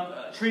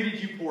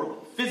treated you poorly.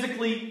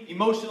 Physically,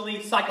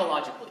 emotionally,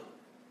 psychologically.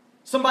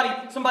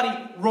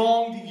 Somebody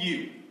wronged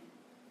you.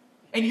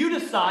 And you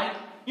decide,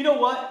 you know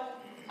what?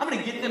 I'm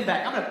going to get them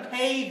back. I'm going to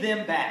pay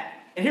them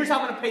back. And here's how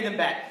I'm going to pay them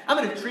back. I'm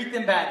going to treat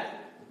them badly.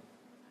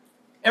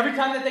 Every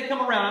time that they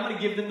come around, I'm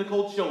going to give them the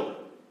cold shoulder.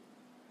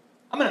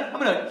 I'm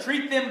going to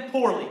treat them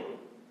poorly.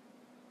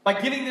 By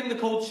giving them the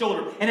cold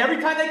shoulder. And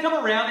every time they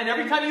come around, and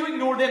every time you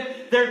ignore them,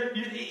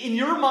 in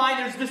your mind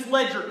there's this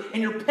ledger,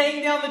 and you're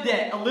paying down the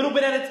debt a little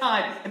bit at a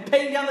time, and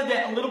paying down the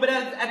debt a little bit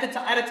at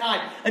a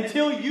time,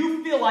 until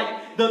you feel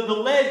like the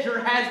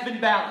ledger has been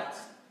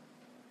balanced.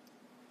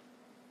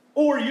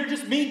 Or you're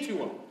just mean to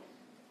them.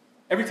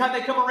 Every time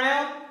they come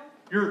around,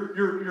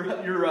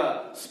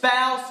 your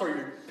spouse, or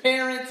your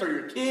parents, or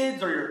your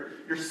kids, or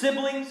your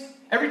siblings,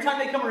 every time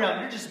they come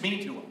around, you're just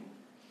mean to them.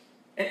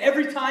 And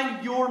every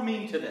time you're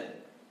mean to them,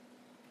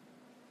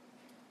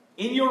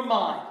 in your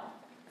mind,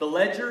 the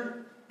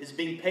ledger is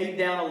being paid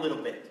down a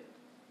little bit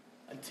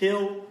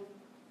until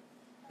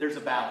there's a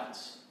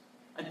balance.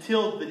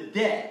 Until the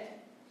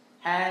debt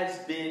has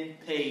been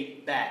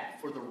paid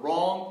back for the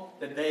wrong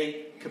that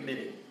they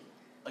committed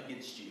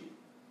against you.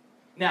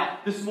 Now,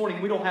 this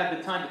morning we don't have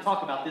the time to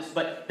talk about this,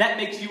 but that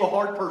makes you a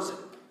hard person.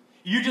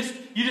 You just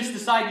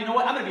decide, you know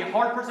what, I'm going to be a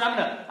hard person.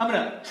 I'm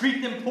going to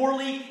treat them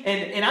poorly,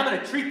 and I'm going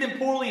to treat them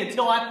poorly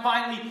until I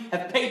finally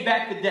have paid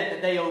back the debt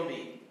that they owe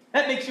me.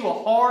 That makes you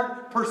a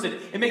hard person.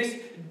 It makes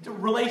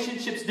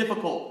relationships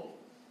difficult.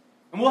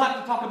 And we'll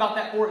have to talk about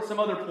that more at some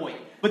other point.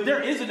 But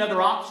there is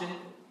another option.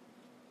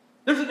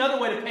 There's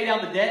another way to pay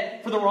down the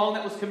debt for the wrong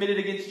that was committed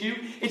against you.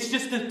 It's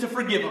just to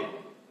forgive them.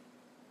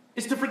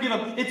 It's to forgive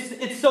them.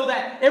 It's so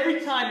that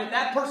every time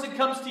that person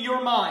comes to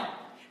your mind,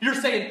 you're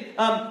saying,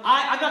 I'm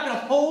not going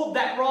to hold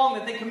that wrong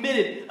that they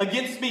committed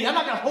against me. I'm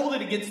not going to hold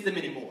it against them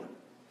anymore.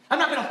 I'm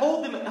not going to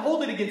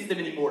hold it against them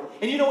anymore.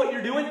 And you know what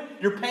you're doing?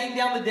 You're paying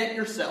down the debt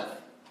yourself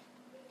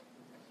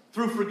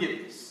through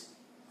forgiveness.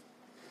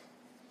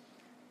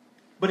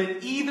 But in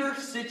either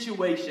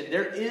situation,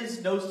 there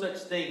is no such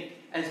thing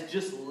as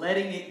just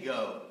letting it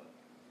go.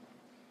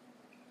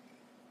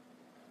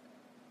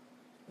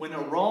 When a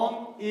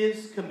wrong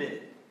is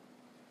committed,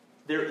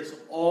 there is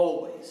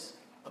always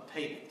a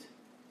payment.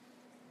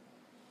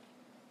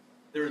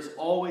 There is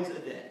always a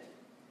debt.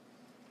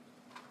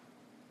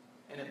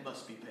 And it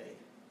must be paid.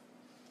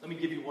 Let me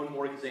give you one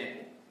more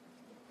example.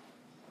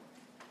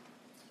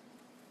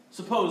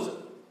 Suppose a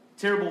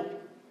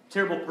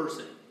terrible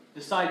person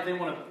decides they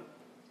want to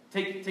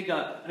take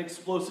an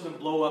explosive and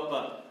blow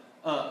up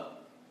a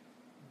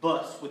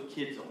bus with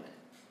kids on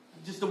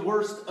it. Just the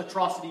worst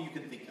atrocity you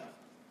can think of.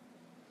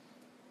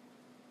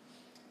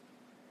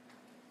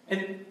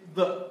 And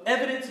the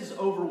evidence is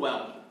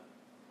overwhelming.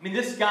 I mean,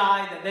 this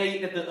guy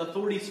that the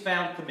authorities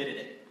found committed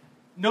it.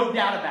 No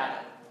doubt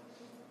about it.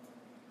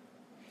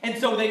 And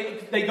so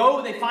they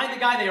go, they find the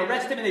guy, they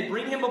arrest him, and they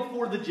bring him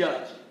before the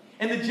judge.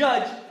 And the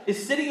judge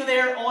is sitting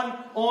there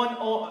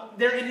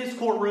there in his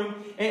courtroom,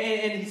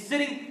 and he's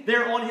sitting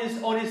there on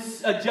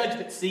his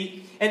judgment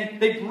seat.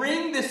 And they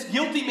bring this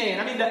guilty man.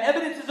 I mean, the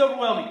evidence is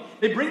overwhelming.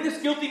 They bring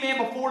this guilty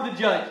man before the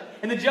judge,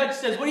 and the judge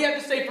says, "What do you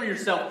have to say for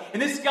yourself?"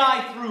 And this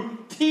guy,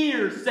 through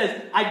tears,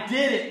 says, "I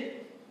did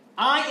it.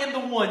 I am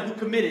the one who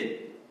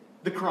committed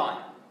the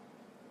crime."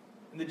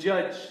 And the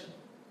judge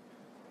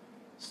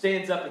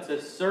stands up and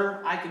says,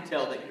 "Sir, I can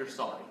tell that you're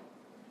sorry.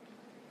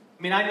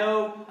 I mean, I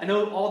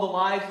know all the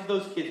lives of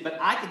those kids, but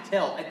I can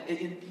tell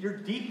in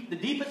the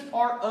deepest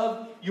part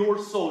of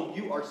your soul,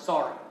 you are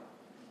sorry.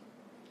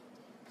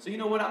 So you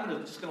know what? I'm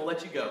just going to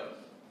let you go."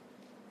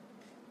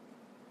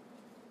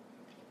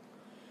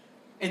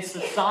 And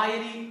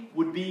society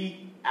would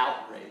be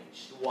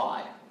outraged.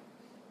 Why?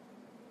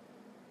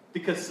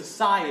 Because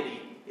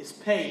society is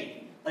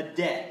paying a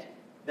debt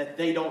that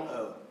they don't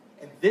owe.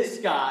 And this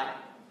guy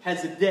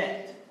has a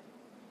debt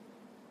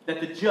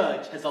that the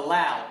judge has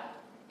allowed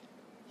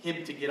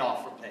him to get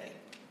off from paying.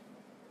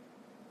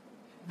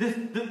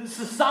 The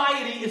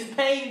society is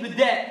paying the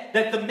debt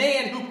that the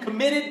man who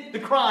committed the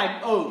crime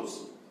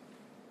owes.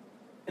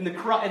 And the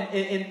culture,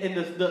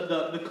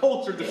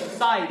 the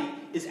society,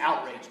 is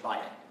outraged by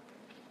it.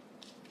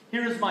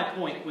 Here's my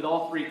point with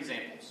all three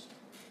examples.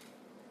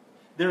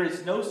 There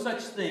is no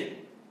such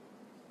thing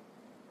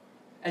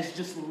as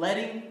just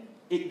letting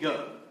it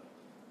go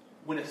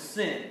when a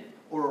sin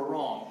or a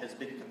wrong has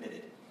been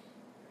committed.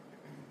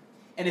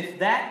 And if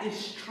that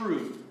is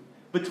true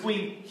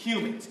between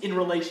humans in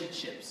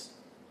relationships,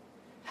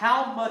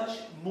 how much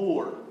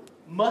more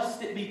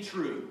must it be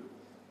true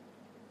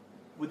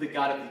with the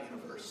God of the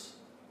universe?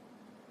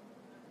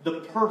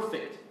 The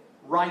perfect,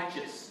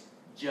 righteous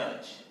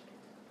judge.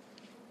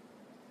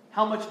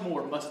 How much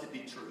more must it be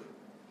true?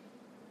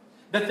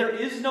 That there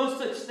is no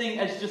such thing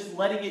as just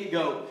letting it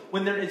go.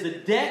 When there is a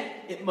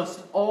debt, it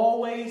must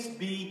always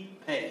be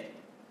paid.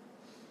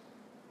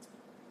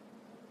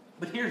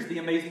 But here's the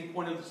amazing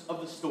point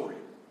of the story.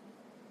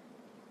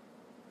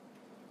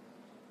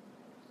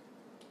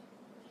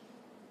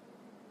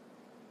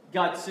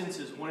 God sends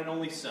His one and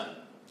only Son.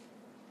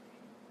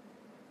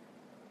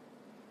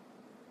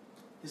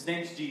 His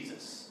name's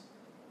Jesus.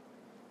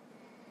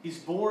 He's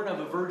born of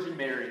a Virgin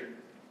Mary.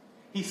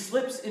 He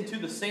slips into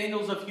the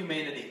sandals of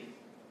humanity.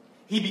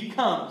 He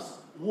becomes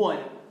one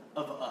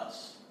of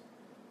us.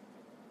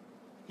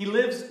 He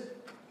lives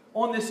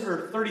on this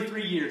earth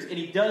 33 years, and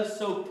He does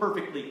so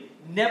perfectly,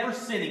 never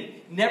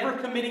sinning, never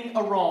committing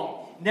a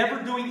wrong,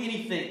 never doing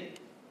anything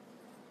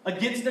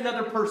against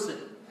another person.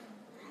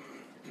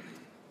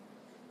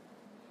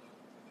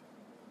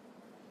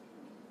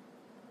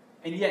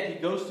 And yet he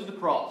goes to the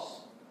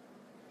cross,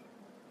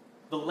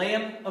 the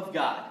Lamb of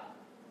God,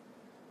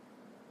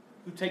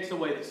 who takes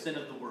away the sin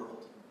of the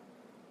world.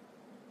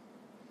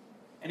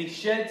 And he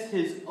sheds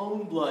his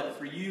own blood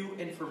for you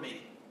and for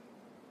me.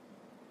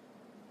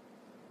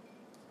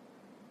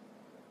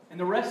 And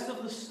the rest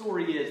of the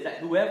story is that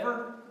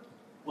whoever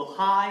will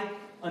hide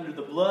under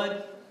the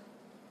blood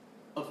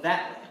of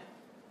that Lamb,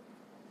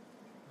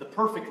 the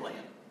perfect Lamb,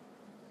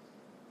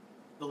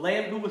 the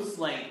Lamb who was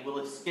slain, will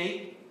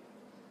escape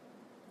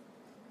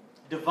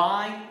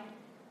divine,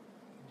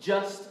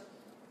 just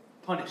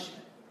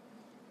punishment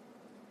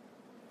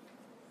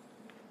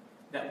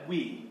that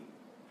we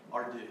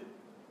are due.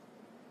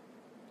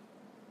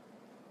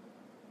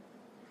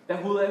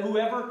 That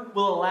whoever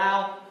will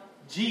allow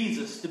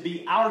Jesus to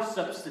be our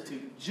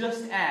substitute,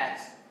 just as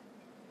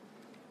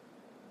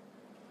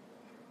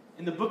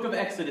in the book of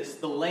Exodus,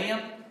 the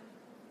lamb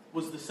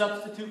was the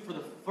substitute for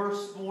the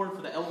firstborn,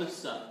 for the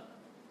eldest son.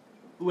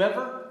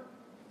 Whoever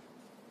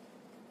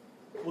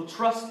will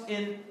trust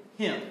in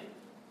him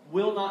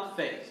will not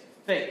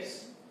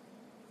face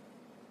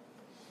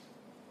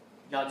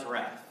God's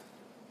wrath.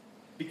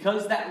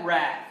 Because that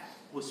wrath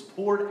was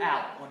poured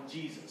out on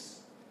Jesus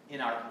in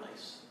our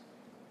place.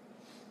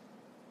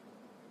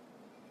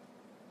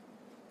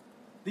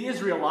 The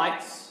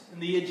Israelites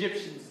and the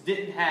Egyptians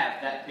didn't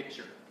have that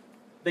picture.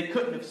 They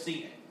couldn't have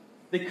seen it.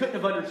 They couldn't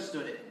have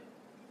understood it.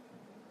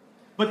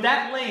 But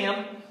that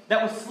lamb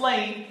that was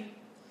slain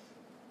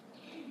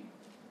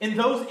in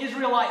those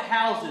Israelite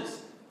houses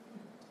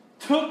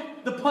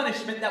took the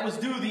punishment that was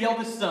due the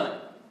eldest son.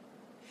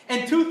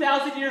 And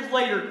 2,000 years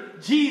later,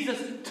 Jesus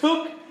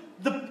took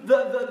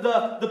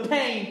the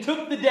pain,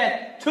 took the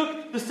death,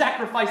 took the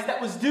sacrifice that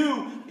was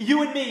due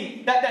you and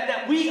me,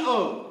 that we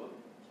owe.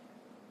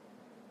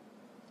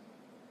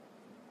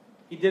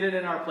 He did it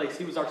in our place.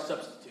 He was our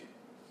substitute.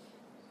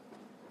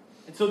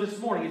 And so this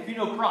morning, if you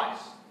know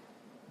Christ,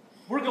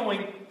 we're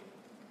going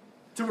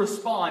to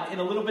respond in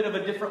a little bit of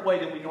a different way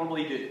than we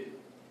normally do.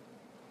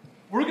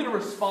 We're going to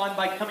respond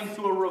by coming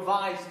to a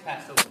revised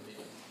Passover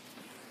meal.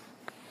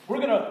 We're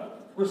going to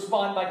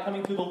respond by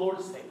coming to the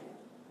Lord's table.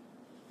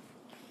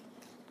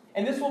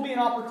 And this will be an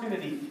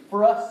opportunity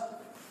for us,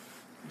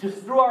 just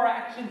through our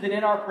actions and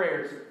in our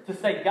prayers, to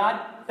say,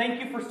 God,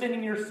 thank you for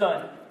sending your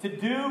son to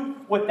do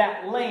what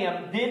that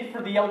lamb did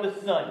for the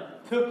eldest son.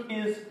 Took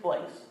his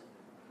place.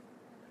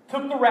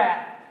 Took the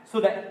wrath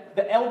so that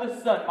the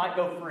eldest son might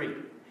go free.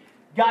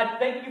 God,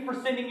 thank you for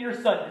sending your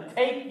son to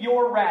take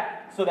your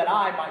wrath so that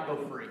I might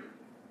go free.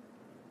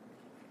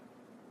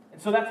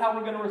 And so that's how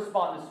we're going to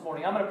respond this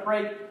morning. I'm going to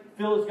pray.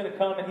 Phil is going to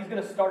come and he's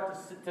going to start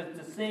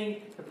to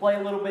sing, to play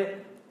a little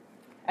bit.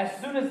 As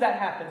soon as that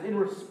happens, in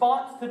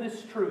response to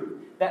this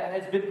truth that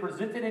has been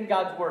presented in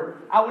God's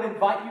Word, I would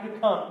invite you to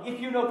come.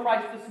 If you know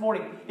Christ this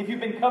morning, if you've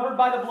been covered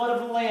by the blood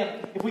of the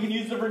Lamb, if we can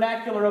use the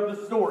vernacular of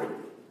the story,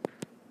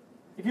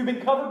 if you've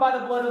been covered by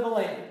the blood of the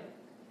Lamb,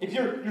 if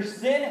your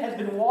sin has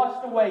been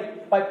washed away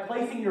by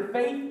placing your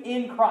faith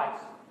in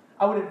Christ,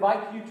 I would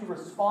invite you to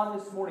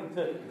respond this morning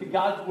to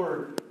God's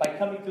Word by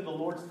coming to the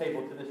Lord's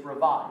table, to this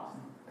revised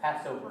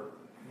Passover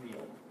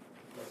meal.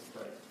 Let's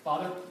pray.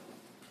 Father,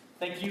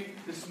 thank you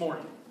this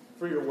morning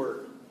for your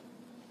Word.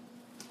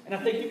 And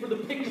I thank you for the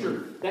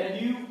picture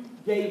that you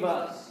gave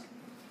us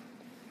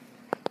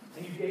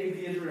and you gave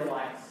the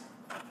Israelites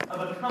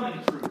of a coming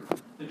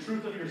truth, the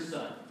truth of your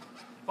Son.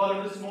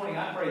 Father, this morning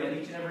I pray that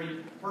each and every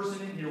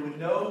person in here would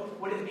know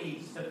what it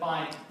means to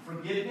find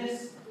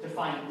forgiveness, to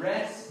find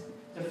rest,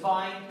 to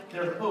find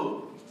their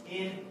hope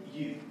in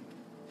you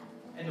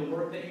and the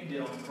work that you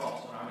did on the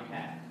cross on our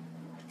behalf.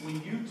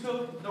 When you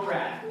took the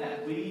wrath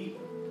that we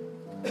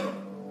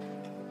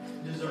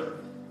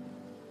deserve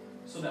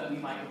so that we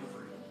might go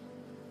free.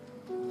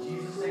 In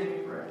Jesus' name we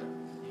pray.